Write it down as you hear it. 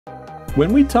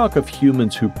When we talk of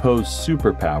humans who pose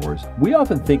superpowers, we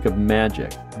often think of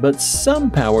magic, but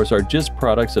some powers are just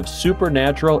products of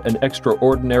supernatural and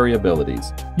extraordinary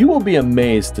abilities. You will be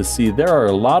amazed to see there are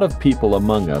a lot of people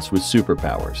among us with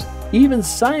superpowers. Even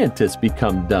scientists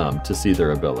become dumb to see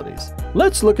their abilities.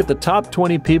 Let's look at the top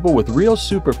 20 people with real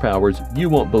superpowers you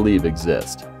won't believe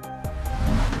exist.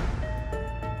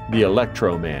 The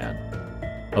Electro Man.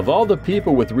 Of all the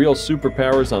people with real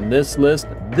superpowers on this list,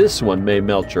 this one may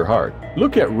melt your heart.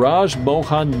 Look at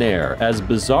Mohan Nair as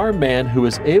bizarre man who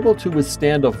is able to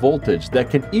withstand a voltage that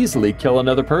can easily kill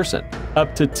another person.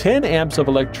 Up to 10 amps of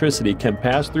electricity can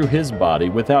pass through his body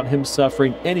without him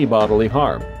suffering any bodily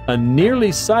harm. A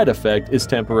nearly side effect is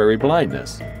temporary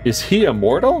blindness. Is he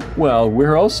immortal? Well,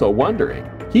 we're also wondering.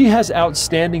 He has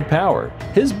outstanding power.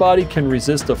 His body can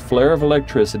resist a flare of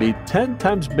electricity 10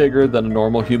 times bigger than a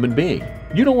normal human being.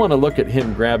 You don't want to look at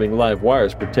him grabbing live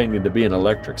wires pretending to be an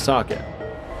electric socket.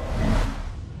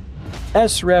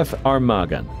 Esref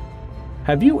Armagan.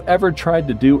 Have you ever tried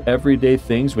to do everyday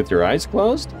things with your eyes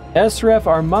closed? Esref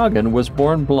Armagan was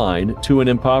born blind to an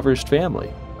impoverished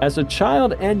family. As a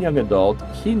child and young adult,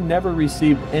 he never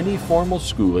received any formal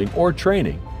schooling or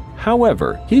training.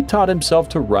 However, he taught himself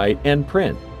to write and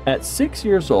print. At 6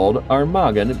 years old,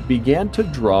 Armagan began to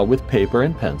draw with paper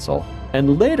and pencil,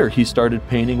 and later he started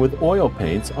painting with oil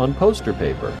paints on poster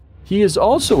paper. He is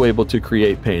also able to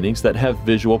create paintings that have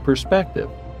visual perspective.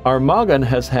 Armagan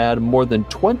has had more than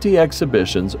 20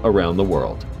 exhibitions around the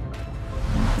world.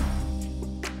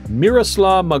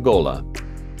 Miroslav Magola.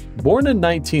 Born in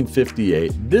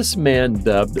 1958, this man,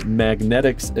 dubbed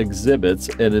Magnetics, exhibits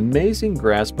an amazing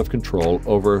grasp of control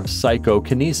over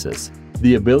psychokinesis,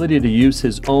 the ability to use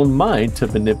his own mind to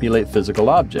manipulate physical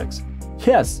objects.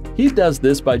 Yes, he does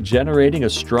this by generating a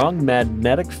strong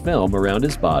magnetic film around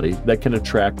his body that can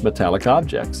attract metallic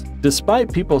objects.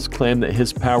 Despite people's claim that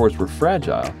his powers were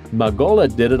fragile, Magola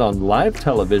did it on live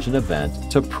television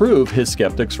event to prove his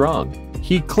skeptics wrong.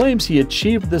 He claims he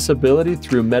achieved this ability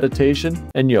through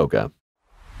meditation and yoga.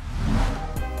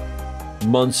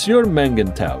 Monsieur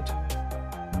Mangentout.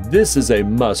 This is a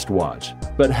must-watch.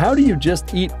 But how do you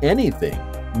just eat anything?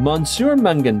 Monsieur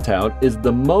Mangentout is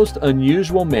the most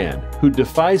unusual man who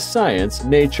defies science,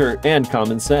 nature, and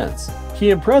common sense. He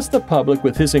impressed the public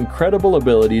with his incredible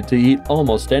ability to eat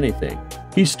almost anything.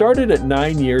 He started at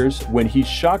 9 years when he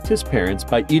shocked his parents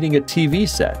by eating a TV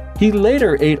set. He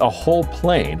later ate a whole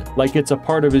plane, like it's a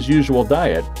part of his usual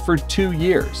diet, for 2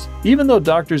 years. Even though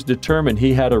doctors determined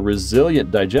he had a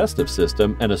resilient digestive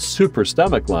system and a super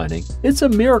stomach lining, it's a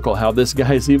miracle how this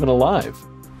guy is even alive.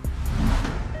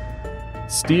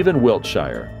 Stephen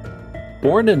Wiltshire.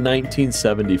 Born in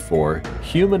 1974,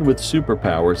 human with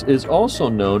superpowers is also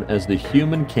known as the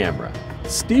human camera.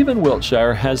 Stephen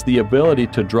Wiltshire has the ability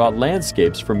to draw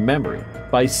landscapes from memory.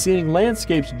 By seeing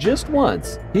landscapes just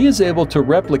once, he is able to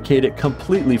replicate it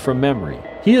completely from memory.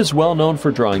 He is well known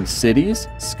for drawing cities,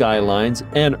 skylines,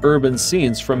 and urban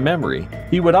scenes from memory.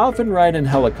 He would often ride in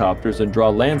helicopters and draw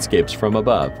landscapes from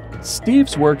above.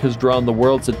 Steve's work has drawn the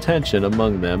world's attention,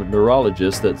 among them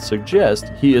neurologists that suggest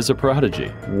he is a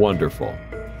prodigy. Wonderful.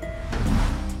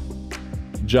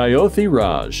 Jyothi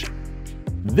Raj.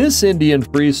 This Indian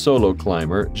free solo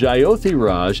climber, Jyothi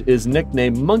Raj, is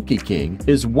nicknamed Monkey King,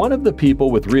 is one of the people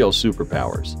with real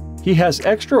superpowers. He has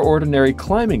extraordinary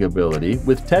climbing ability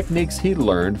with techniques he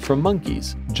learned from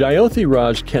monkeys. Jyothi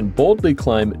Raj can boldly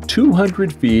climb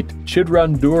 200 feet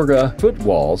Chidrandurga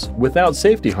footwalls without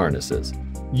safety harnesses.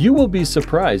 You will be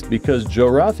surprised because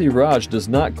Jyothi Raj does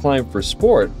not climb for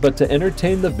sport but to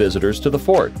entertain the visitors to the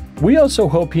fort. We also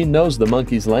hope he knows the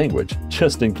monkey's language,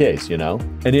 just in case, you know.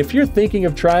 And if you're thinking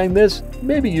of trying this,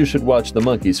 maybe you should watch the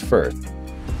monkeys first.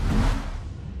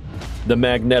 The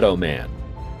Magneto Man.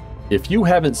 If you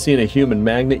haven't seen a human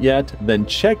magnet yet, then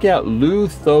check out Lu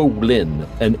Tho Lin,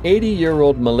 an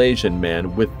 80-year-old Malaysian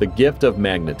man with the gift of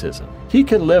magnetism. He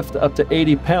can lift up to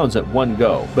 80 pounds at one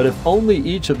go, but if only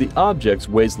each of the objects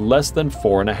weighs less than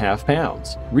 4.5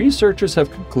 pounds. Researchers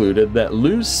have concluded that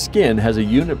Lu's skin has a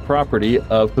unit property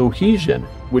of cohesion,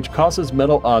 which causes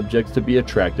metal objects to be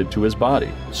attracted to his body.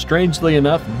 Strangely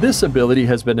enough, this ability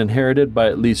has been inherited by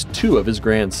at least 2 of his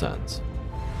grandsons.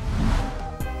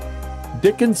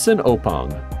 Dickinson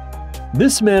Opong.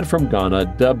 This man from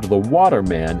Ghana, dubbed the Water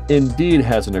Man, indeed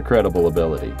has an incredible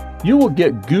ability. You will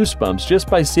get goosebumps just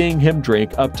by seeing him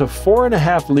drink up to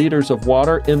 4.5 liters of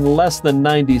water in less than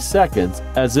 90 seconds.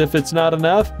 As if it's not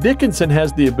enough, Dickinson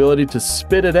has the ability to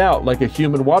spit it out like a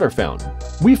human water fountain.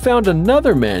 We found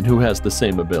another man who has the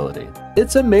same ability.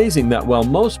 It's amazing that while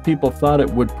most people thought it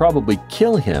would probably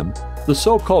kill him, the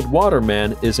so-called Water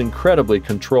Man is incredibly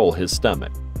control his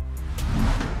stomach.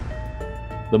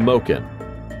 The Mohan.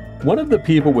 One of the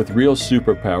people with real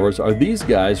superpowers are these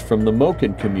guys from the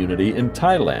Mohan community in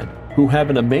Thailand, who have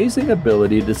an amazing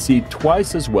ability to see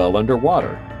twice as well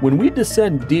underwater. When we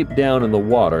descend deep down in the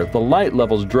water, the light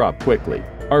levels drop quickly.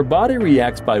 Our body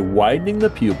reacts by widening the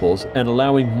pupils and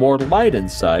allowing more light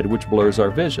inside, which blurs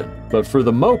our vision. But for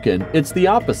the Mohan, it's the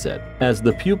opposite. As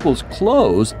the pupils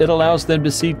close, it allows them to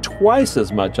see twice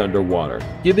as much underwater,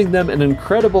 giving them an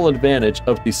incredible advantage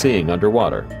of seeing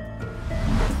underwater.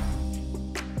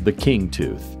 The king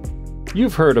tooth.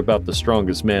 You've heard about the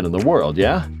strongest man in the world,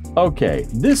 yeah? Okay,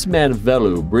 this man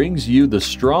Velu brings you the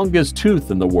strongest tooth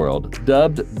in the world,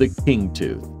 dubbed the king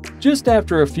tooth. Just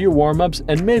after a few warm-ups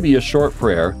and maybe a short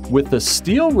prayer, with the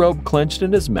steel rope clenched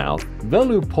in his mouth,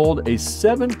 Velu pulled a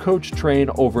 7-coach train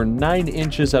over 9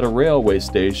 inches at a railway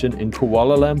station in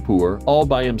Kuala Lumpur all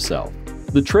by himself.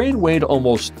 The train weighed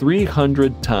almost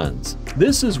 300 tons.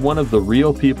 This is one of the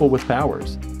real people with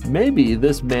powers. Maybe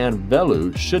this man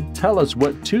Velu should tell us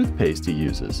what toothpaste he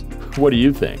uses. What do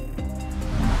you think?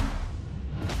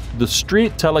 The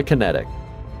street telekinetic.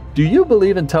 Do you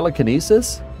believe in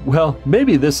telekinesis? Well,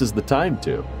 maybe this is the time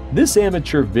to. This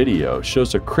amateur video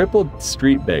shows a crippled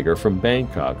street beggar from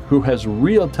Bangkok who has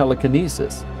real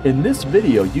telekinesis. In this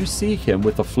video, you see him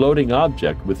with a floating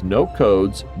object with no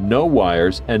codes, no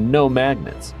wires, and no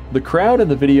magnets. The crowd and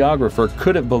the videographer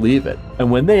couldn't believe it, and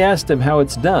when they asked him how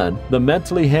it's done, the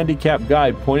mentally handicapped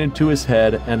guy pointed to his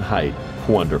head and height.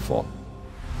 Wonderful.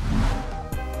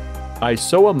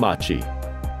 Isoamachi.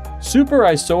 Super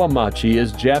Isoamachi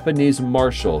is Japanese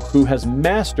martial who has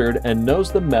mastered and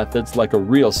knows the methods like a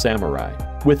real samurai.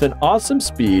 With an awesome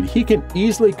speed, he can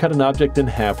easily cut an object in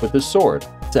half with his sword.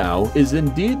 Sao is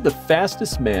indeed the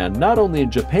fastest man not only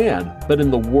in Japan, but in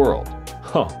the world.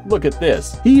 Oh, look at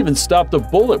this. He even stopped a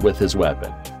bullet with his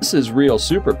weapon. This is real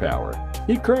superpower.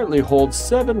 He currently holds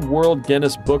 7 World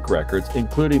Guinness Book records,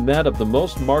 including that of the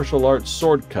most martial arts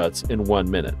sword cuts in 1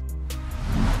 minute.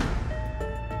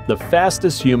 The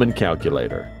fastest human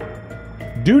calculator.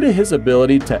 Due to his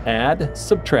ability to add,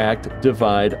 subtract,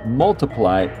 divide,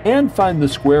 multiply, and find the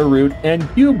square root and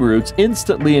cube roots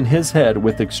instantly in his head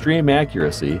with extreme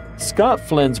accuracy, Scott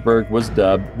Flensburg was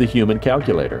dubbed the human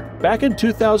calculator. Back in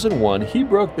 2001, he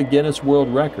broke the Guinness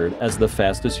World Record as the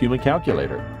fastest human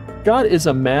calculator. Scott is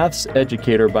a maths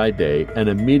educator by day and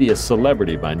a media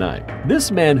celebrity by night. This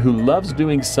man who loves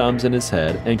doing sums in his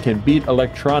head and can beat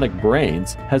electronic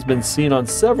brains has been seen on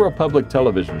several public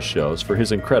television shows for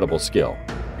his incredible skill.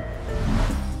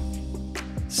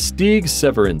 Stig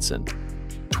Severinsen.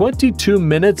 22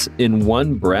 minutes in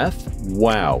one breath?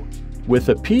 Wow! With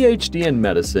a PhD in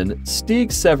medicine, Stig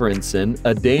Severinsen,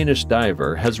 a Danish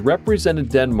diver, has represented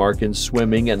Denmark in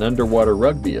swimming and underwater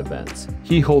rugby events.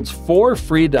 He holds 4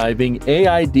 freediving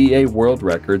AIDA world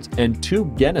records and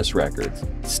 2 Guinness records.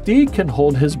 Stig can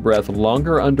hold his breath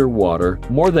longer underwater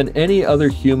more than any other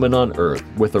human on Earth,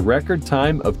 with a record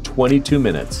time of 22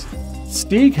 minutes.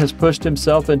 Stig has pushed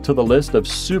himself into the list of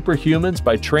superhumans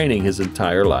by training his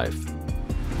entire life.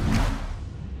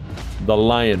 The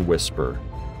Lion Whisperer.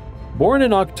 Born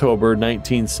in October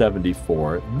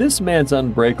 1974, this man's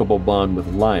unbreakable bond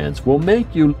with lions will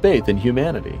make you faith in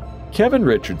humanity. Kevin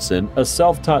Richardson, a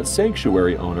self-taught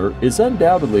sanctuary owner, is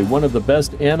undoubtedly one of the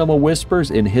best animal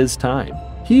whisperers in his time.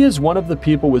 He is one of the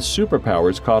people with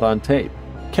superpowers caught on tape.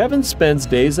 Kevin spends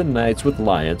days and nights with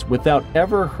lions without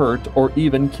ever hurt or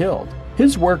even killed.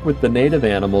 His work with the native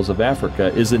animals of Africa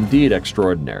is indeed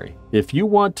extraordinary. If you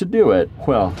want to do it,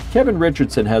 well, Kevin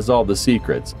Richardson has all the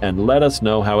secrets, and let us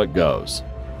know how it goes.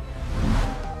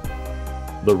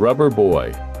 The Rubber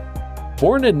Boy.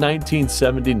 Born in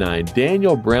 1979,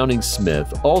 Daniel Browning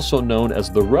Smith, also known as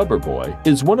the Rubber Boy,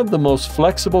 is one of the most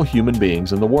flexible human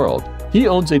beings in the world. He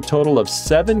owns a total of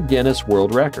 7 Guinness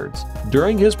World Records.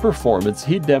 During his performance,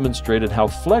 he demonstrated how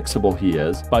flexible he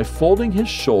is by folding his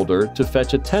shoulder to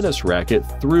fetch a tennis racket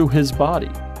through his body.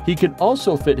 He can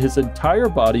also fit his entire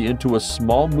body into a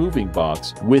small moving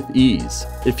box with ease.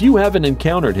 If you haven't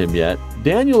encountered him yet,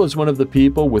 Daniel is one of the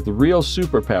people with real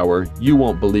superpower you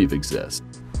won't believe exists.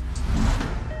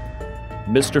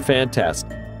 Mr.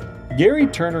 Fantastic. Gary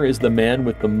Turner is the man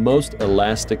with the most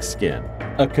elastic skin,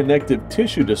 a connective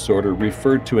tissue disorder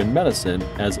referred to in medicine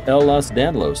as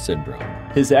Ehlers-Danlos syndrome.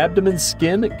 His abdomen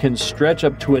skin can stretch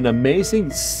up to an amazing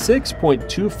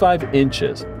 6.25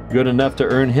 inches, good enough to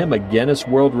earn him a Guinness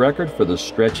World Record for the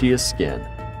stretchiest skin.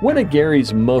 One of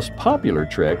Gary's most popular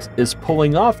tricks is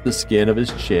pulling off the skin of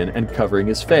his chin and covering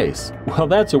his face. Well,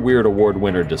 that's a weird award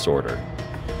winner disorder.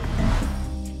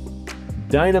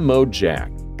 Dynamo Jack.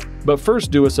 But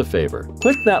first, do us a favor.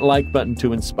 Click that like button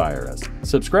to inspire us.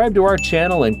 Subscribe to our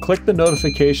channel and click the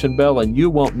notification bell and you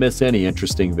won't miss any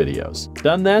interesting videos.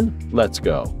 Done then? Let's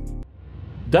go.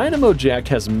 Dynamo Jack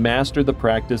has mastered the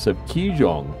practice of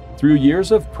Qigong through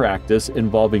years of practice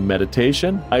involving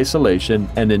meditation, isolation,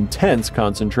 and intense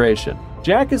concentration.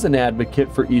 Jack is an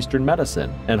advocate for Eastern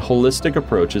medicine and holistic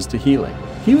approaches to healing.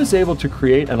 He was able to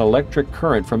create an electric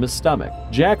current from his stomach.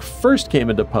 Jack first came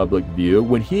into public view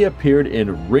when he appeared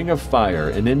in Ring of Fire,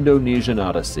 an Indonesian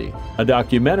Odyssey, a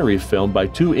documentary filmed by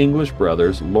two English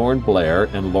brothers, Lorne Blair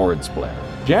and Lawrence Blair.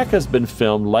 Jack has been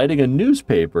filmed lighting a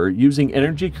newspaper using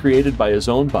energy created by his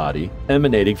own body,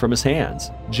 emanating from his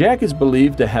hands. Jack is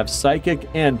believed to have psychic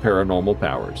and paranormal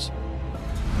powers.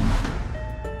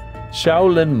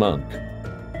 Shaolin Monk.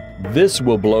 This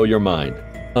will blow your mind.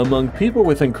 Among people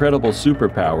with incredible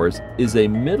superpowers is a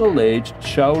middle-aged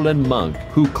Shaolin monk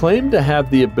who claimed to have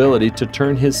the ability to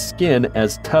turn his skin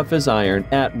as tough as iron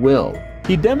at will.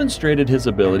 He demonstrated his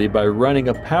ability by running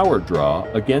a power draw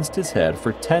against his head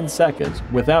for 10 seconds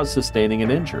without sustaining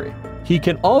an injury. He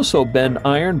can also bend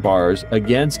iron bars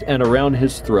against and around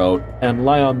his throat and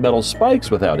lie on metal spikes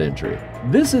without injury.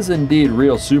 This is indeed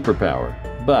real superpower,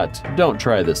 but don't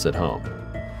try this at home.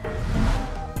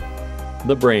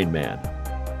 The Brain Man.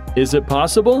 Is it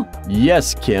possible?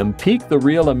 Yes, Kim. Peak the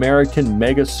real American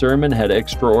mega sermon had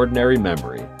extraordinary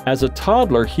memory. As a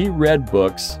toddler, he read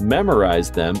books,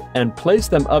 memorized them, and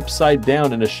placed them upside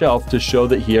down in a shelf to show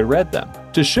that he had read them.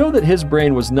 To show that his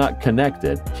brain was not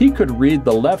connected, he could read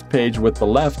the left page with the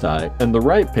left eye and the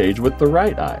right page with the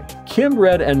right eye. Kim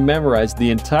read and memorized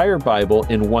the entire Bible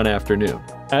in one afternoon.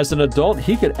 As an adult,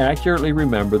 he could accurately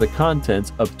remember the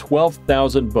contents of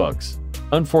 12,000 books.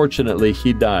 Unfortunately,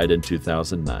 he died in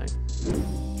 2009.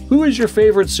 Who is your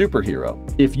favorite superhero?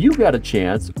 If you got a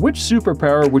chance, which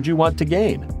superpower would you want to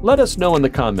gain? Let us know in the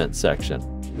comments section.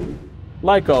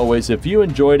 Like always, if you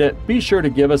enjoyed it, be sure to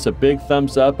give us a big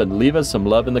thumbs up and leave us some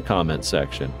love in the comments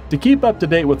section. To keep up to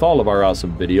date with all of our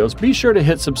awesome videos, be sure to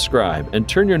hit subscribe and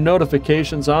turn your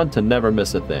notifications on to never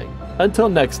miss a thing. Until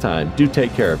next time, do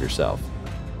take care of yourself.